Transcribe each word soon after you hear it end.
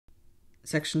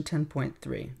Section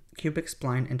 10.3, Cubic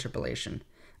Spline Interpolation.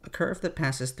 A curve that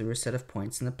passes through a set of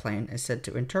points in the plane is said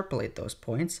to interpolate those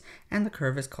points, and the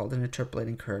curve is called an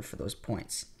interpolating curve for those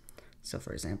points. So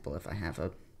for example, if I have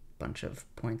a bunch of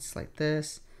points like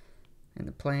this in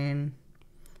the plane,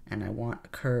 and I want a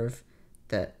curve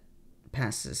that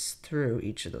passes through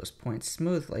each of those points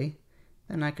smoothly,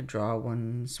 then I could draw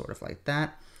one sort of like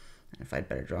that. And if I had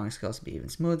better drawing skills, it'd be even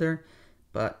smoother.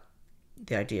 But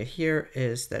the idea here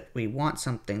is that we want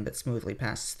something that smoothly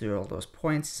passes through all those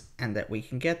points, and that we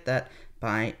can get that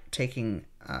by taking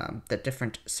the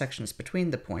different sections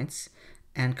between the points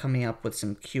and coming up with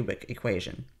some cubic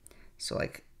equation. So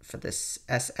like for this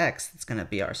Sx, it's going to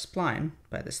be our spline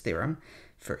by this theorem.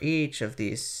 For each of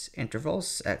these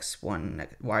intervals, x1,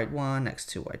 y1,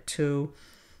 x2, y2,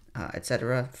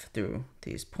 etc., through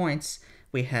these points,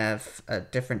 we have a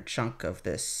different chunk of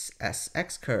this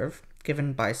Sx curve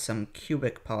given by some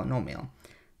cubic polynomial.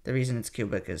 The reason it's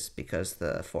cubic is because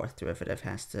the fourth derivative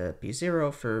has to be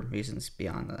 0 for reasons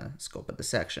beyond the scope of the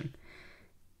section.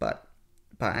 But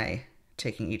by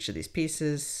taking each of these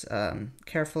pieces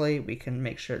carefully, we can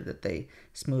make sure that they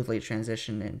smoothly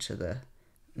transition into the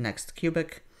next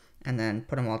cubic, and then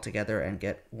put them all together and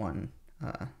get one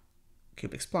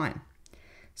cubic spline.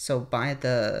 So by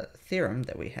the theorem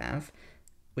that we have,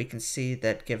 we can see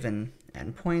that given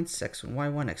n points, x1,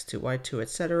 y1, x2, y2,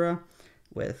 etc.,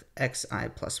 with xi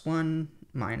plus 1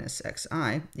 minus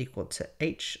xi equal to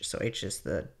h, so h is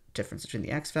the difference between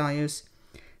the x values,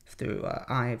 through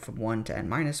I from 1 to n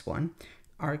minus 1,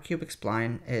 our cubic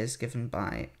spline is given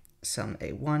by some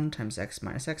a1 times x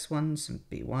minus x1, some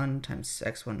b1 times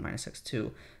x1 minus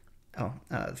x2.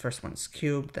 The first one's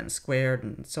cubed, then squared,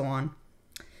 and so on.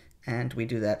 And we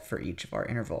do that for each of our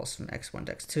intervals from x1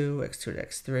 to x2, x2 to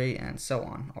x3, and so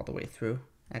on, all the way through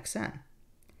xn.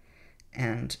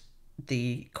 And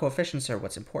the coefficients are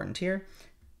what's important here,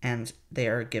 and they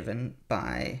are given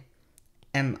by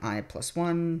mi plus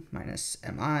 1 minus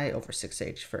mi over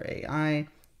 6h for ai.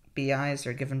 Bi's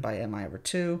are given by mi over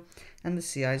 2, and the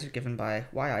ci's are given by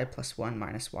yi plus 1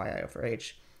 minus yi over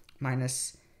h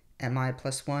minus mi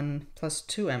plus 1 plus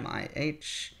 2mi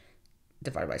h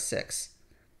divided by 6.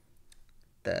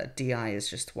 The di is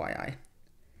just yi.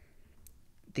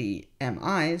 The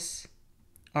mi's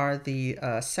are the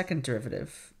second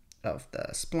derivative of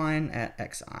the spline at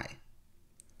xi.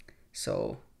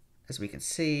 So as we can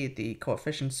see, the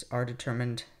coefficients are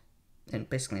determined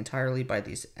basically entirely by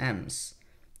these m's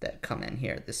that come in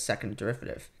here, this second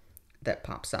derivative that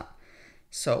pops up.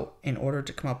 So in order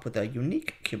to come up with a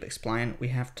unique cubic spline, we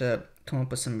have to come up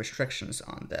with some restrictions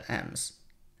on the m's.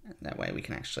 And that way we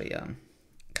can actually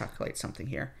calculate something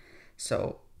here.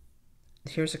 So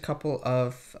here's a couple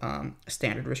of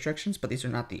standard restrictions, but these are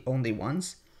not the only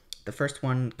ones. The first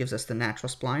one gives us the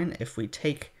natural spline if we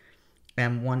take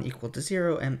m1 equal to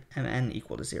 0 and mn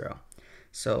equal to 0.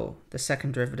 So the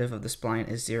second derivative of the spline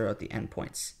is 0 at the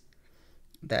endpoints.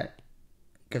 That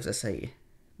gives us a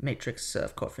matrix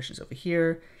of coefficients over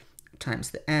here times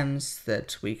the m's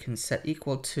that we can set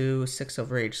equal to 6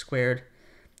 over h squared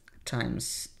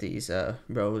times these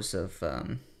rows of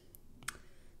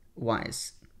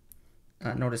y's.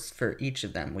 Notice for each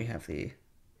of them we have the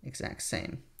exact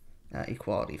same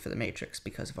equality for the matrix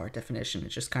because of our definition.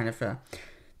 It's just kind of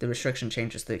the restriction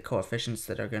changes the coefficients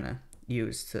that are going to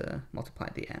use to multiply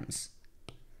the m's.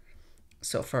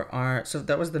 So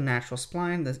that was the natural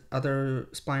spline. The other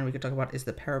spline we could talk about is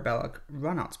the parabolic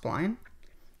runout spline.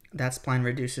 That spline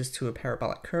reduces to a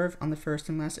parabolic curve on the first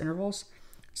and last intervals.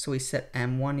 So we set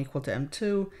m1 equal to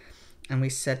m2, and we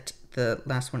set the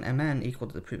last one mn equal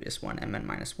to the previous one, mn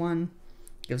minus 1.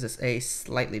 Gives us a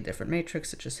slightly different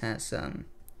matrix. It just has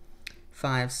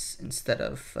 5s instead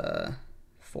of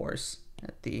 4s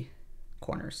at the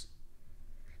corners.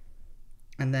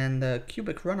 And then the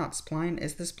cubic runout spline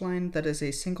is the spline that is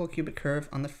a single cubic curve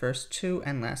on the first 2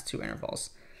 and last 2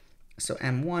 intervals. So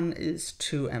m1 is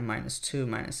 2m minus 2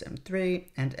 minus m3,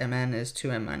 and mn is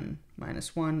 2mn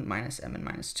minus 1 minus mn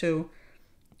minus 2.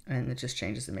 And it just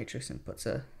changes the matrix and puts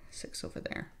a 6 over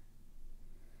there.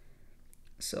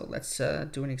 So let's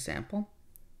do an example.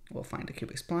 We'll find a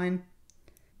cubic spline.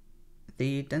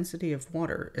 The density of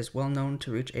water is well known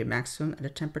to reach a maximum at a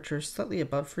temperature slightly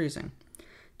above freezing.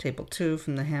 Table 2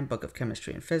 from the Handbook of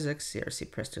Chemistry and Physics,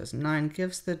 CRC Press 2009,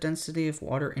 gives the density of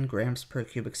water in grams per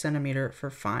cubic centimeter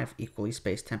for 5 equally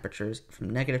spaced temperatures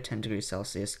from negative 10 degrees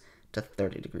Celsius to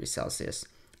 30 degrees Celsius.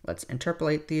 Let's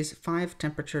interpolate these 5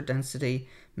 temperature density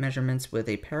measurements with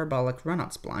a parabolic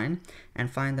runout spline and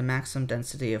find the maximum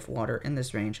density of water in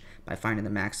this range by finding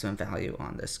the maximum value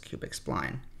on this cubic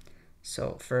spline.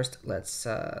 So first, let's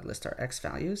list our x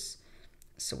values.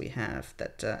 So we have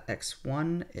that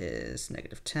x1 is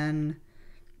 -10.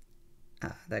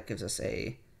 That gives us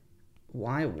a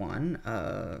y1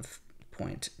 of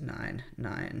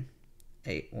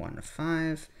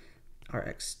 0.99815. Our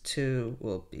x2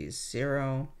 will be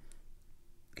 0,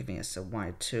 giving us a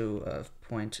y2 of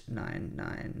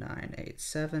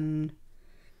 0.99987.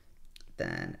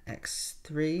 Then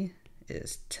x3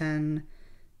 is 10,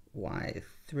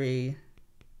 y3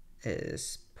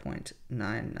 is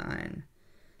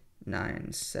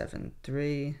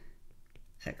 0.99973,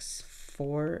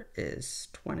 x4 is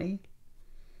 20,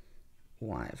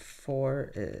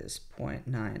 y4 is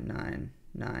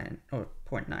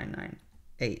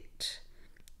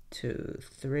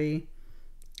 0.99823,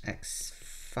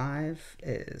 x5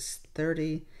 is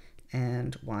 30,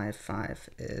 and y5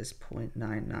 is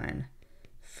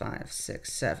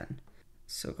 0.99567.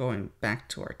 So going back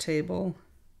to our table,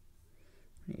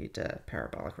 we need a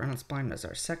parabolic Reynolds spline as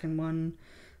our second one.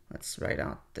 Let's write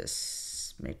out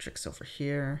this matrix over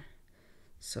here.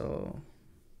 So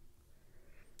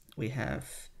we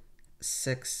have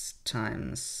 6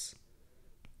 times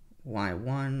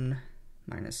y1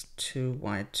 minus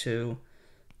 2y2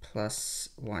 plus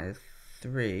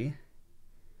y3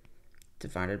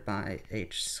 divided by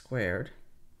h squared.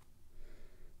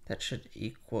 That should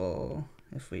equal,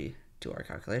 if we do our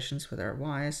calculations with our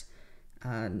y's,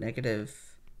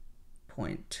 negative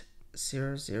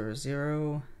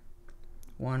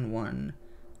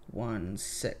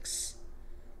 0.0001116.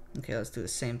 Okay, let's do the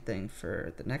same thing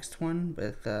for the next one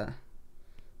with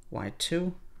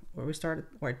y2, where we started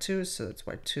y2, so it's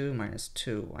y2 minus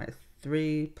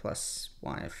 2y3 plus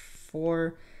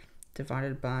y4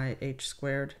 divided by h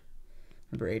squared.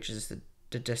 Remember, h is the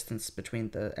distance between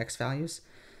the x values,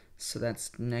 so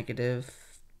that's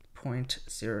negative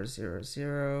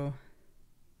 0.000,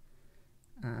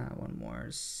 one more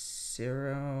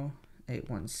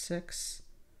 0.816,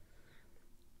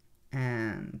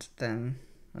 and then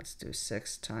let's do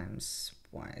 6 times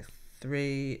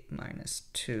y3 minus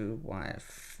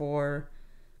 2y4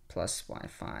 plus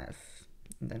y5,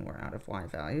 and then we're out of y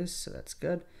values, so that's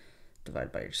good.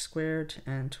 Divide by h squared,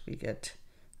 and we get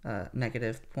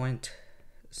negative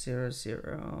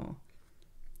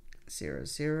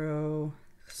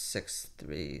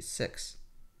 0.0000636.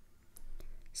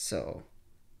 So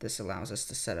this allows us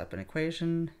to set up an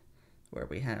equation where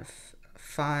we have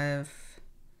 5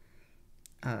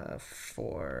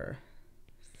 for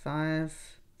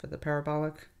the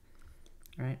parabolic,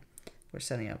 right? We're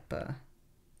setting up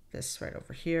this right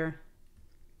over here,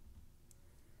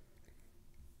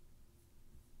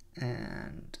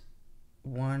 and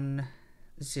 1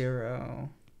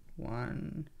 0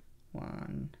 1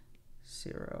 1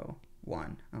 0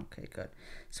 1. Okay, good.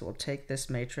 So we'll take this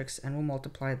matrix and we'll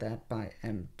multiply that by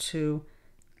m2,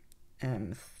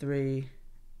 m3,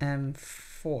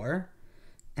 m4,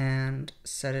 and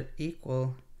set it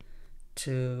equal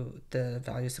to the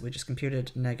values that we just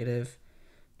computed, negative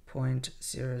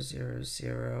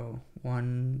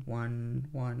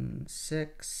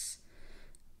 0.0001116,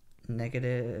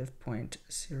 negative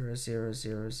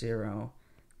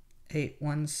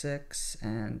 0.0000816,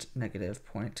 and negative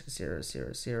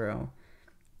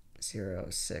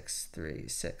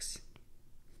 0.0000636.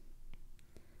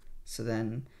 So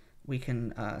then we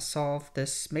can solve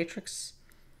this matrix.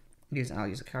 I'll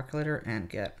use a calculator and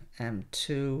get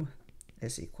m2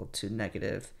 is equal to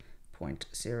negative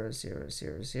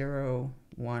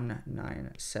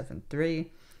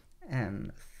 0.0001973,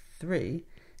 m3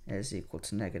 is equal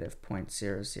to negative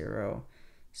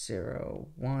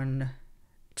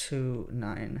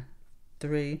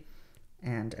 0.0001293,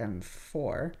 and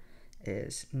m4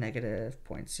 is negative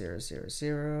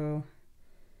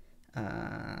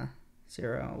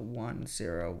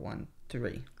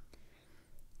 0.0001013.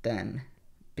 Then,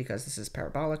 because this is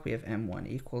parabolic, we have m1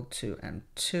 equal to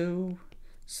m2,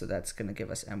 so that's going to give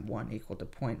us m1 equal to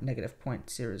negative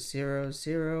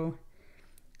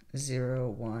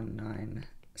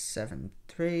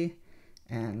 0.000011973,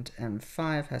 and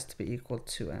m5 has to be equal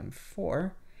to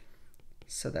m4,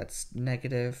 so that's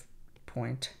negative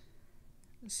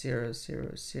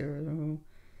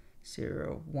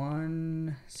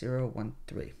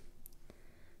 0.0000113.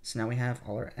 So now we have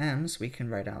all our m's, we can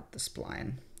write out the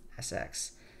spline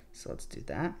Sx. So let's do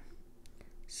that.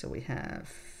 So we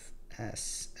have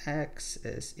Sx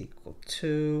is equal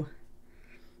to,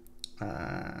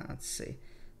 let's see,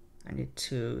 I need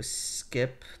to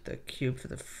skip the cube for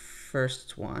the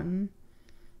first one.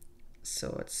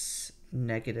 So it's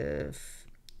negative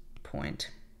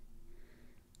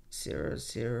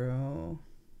 0.00,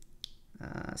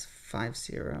 5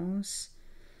 zeros,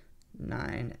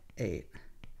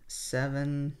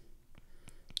 987,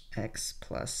 x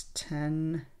plus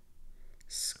 10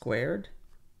 squared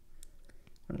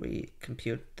when we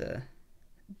compute the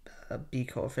b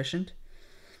coefficient,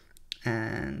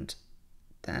 and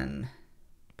then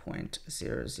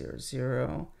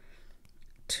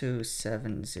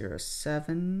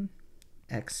 0.0002707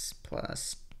 x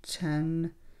plus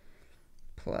 10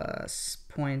 plus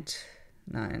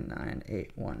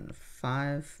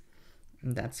 0.99815,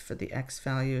 and that's for the x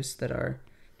values that are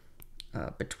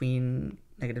between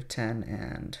 -10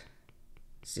 and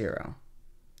 0.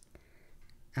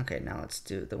 Okay, now let's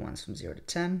do the ones from 0 to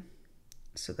 10.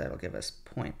 So that'll give us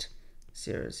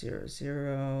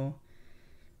 0.000.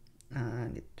 I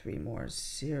need 3 more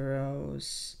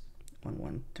zeros.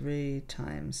 113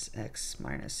 times x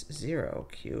minus 0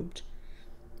 cubed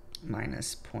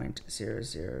minus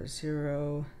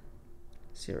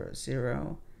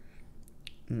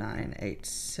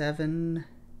 0.000000987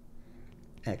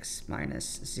 x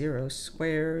minus 0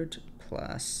 squared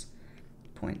plus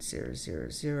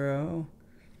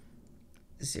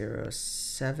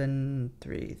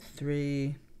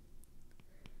 0.0000733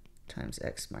 times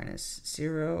x minus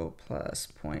 0 plus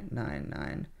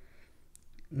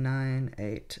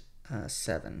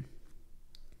 0.99987.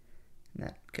 And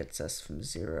that gets us from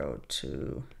 0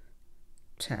 to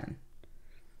 10.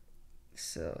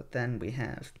 So then we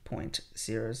have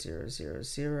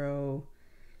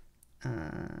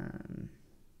 0.0000,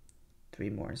 3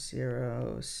 more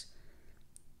zeros,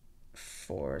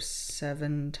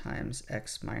 47 times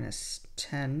x minus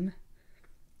 10,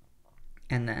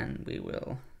 and then we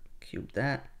will cube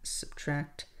that,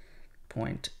 subtract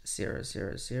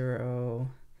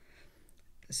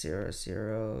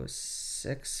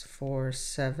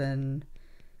 0.00000647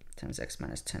 times x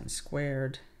minus 10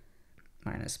 squared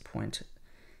minus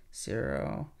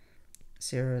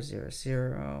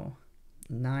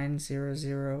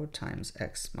 0.000900 times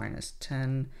x minus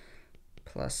 10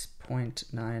 plus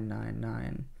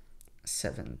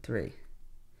 0.99973.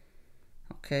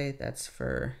 Okay, that's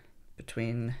for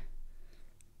between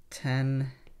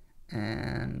 10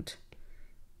 and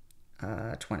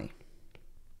 20.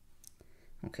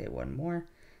 Okay, one more.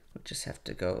 We'll just have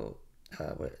to go,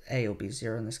 a will be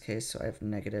 0 in this case, so I have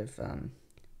negative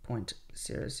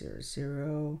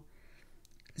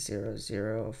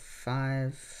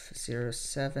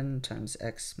 0.0000507 times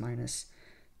x minus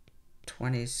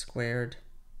 20 squared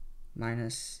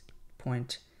minus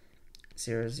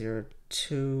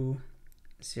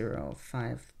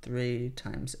 0.002053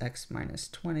 times x minus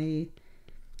 20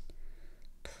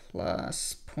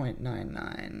 plus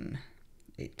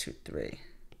 0.99823.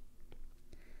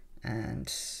 And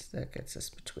that gets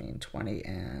us between 20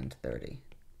 and 30.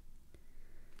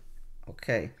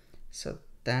 Okay, so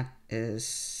that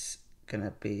is going to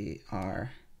be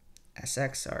our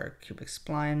SX, our cubic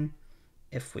spline.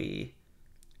 If we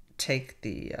take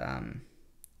the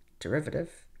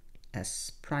derivative,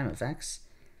 s prime of x,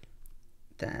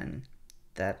 then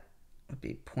that would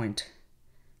be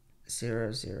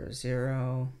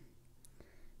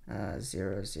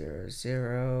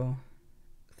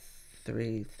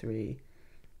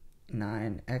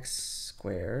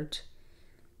squared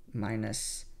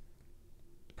minus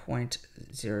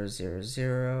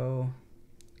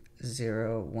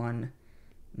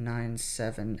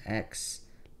 0.0000197x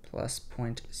plus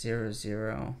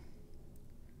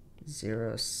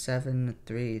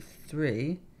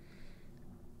 0.0000733,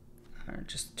 or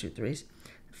just 2 3s,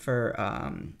 for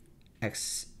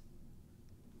x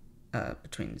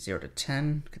between 0 to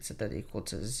 10, could set that equal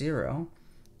to 0,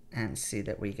 and see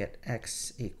that we get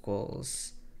x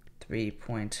equals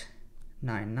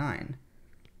 3.99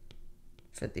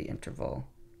 for the interval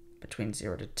between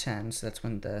 0 to 10. So that's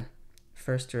when the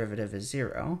first derivative is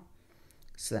 0.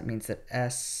 So that means that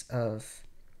s of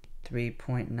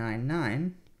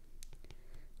 3.99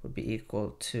 would be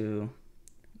equal to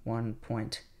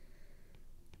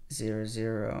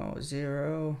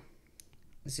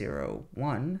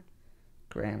 1.00001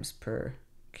 grams per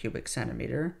cubic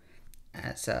centimeter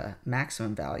as a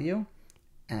maximum value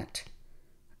at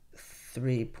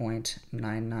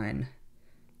 3.99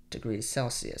 degrees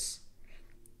Celsius,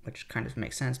 which kind of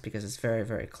makes sense because it's very,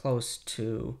 very close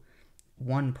to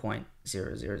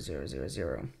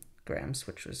 1.00000 grams,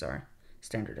 which was our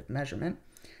standard of measurement.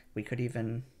 We could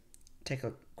even take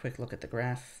a quick look at the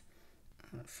graph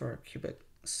for a cubic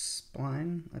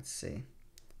spline. Let's see,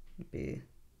 it'd be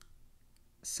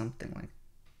something like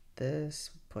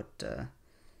this. Put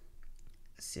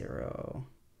 0,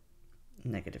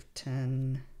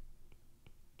 -10,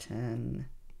 10,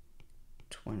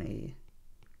 20,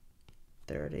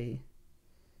 30.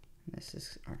 And this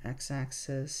is our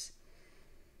x-axis,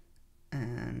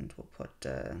 and we'll put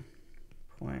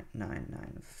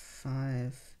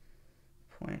 0.995,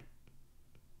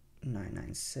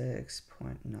 0.996,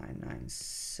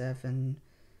 0.997,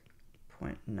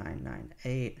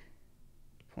 0.998,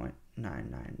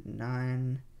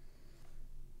 0.999,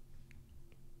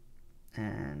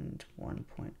 and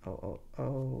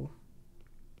 1.000,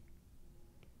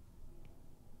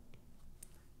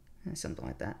 and something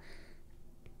like that.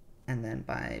 And then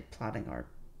by plotting our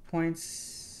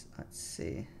points, let's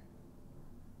see,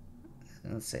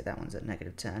 let's say that one's at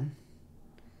 -10,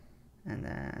 and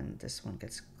then this one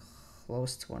gets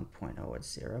close to 1.0 at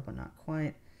 0, but not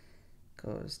quite,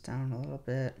 goes down a little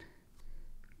bit,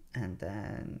 and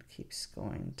then keeps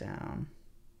going down.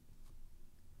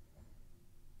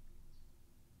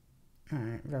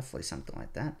 Alright, roughly something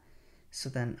like that. So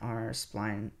then our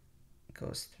spline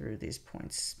goes through these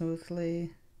points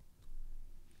smoothly,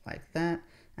 like that,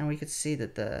 and we could see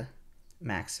that the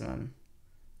maximum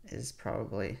is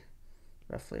probably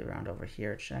roughly around over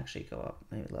here. It should actually go up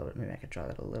maybe a little bit. Maybe I could draw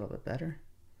that a little bit better.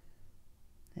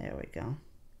 There we go.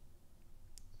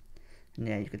 And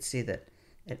yeah, you could see that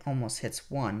it almost hits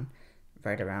 1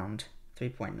 right around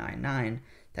 3.99.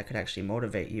 That could actually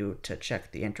motivate you to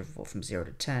check the interval from 0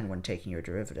 to 10 when taking your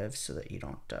derivative, so that you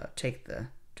don't take the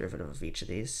derivative of each of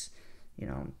these, you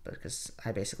know, because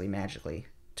I basically magically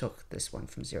took this one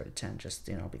from 0 to 10 just,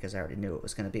 you know, because I already knew it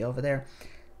was going to be over there.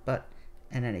 But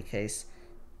in any case,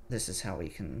 this is how we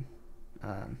can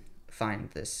find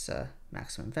this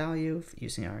maximum value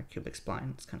using our cubic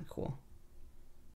spline. It's kind of cool.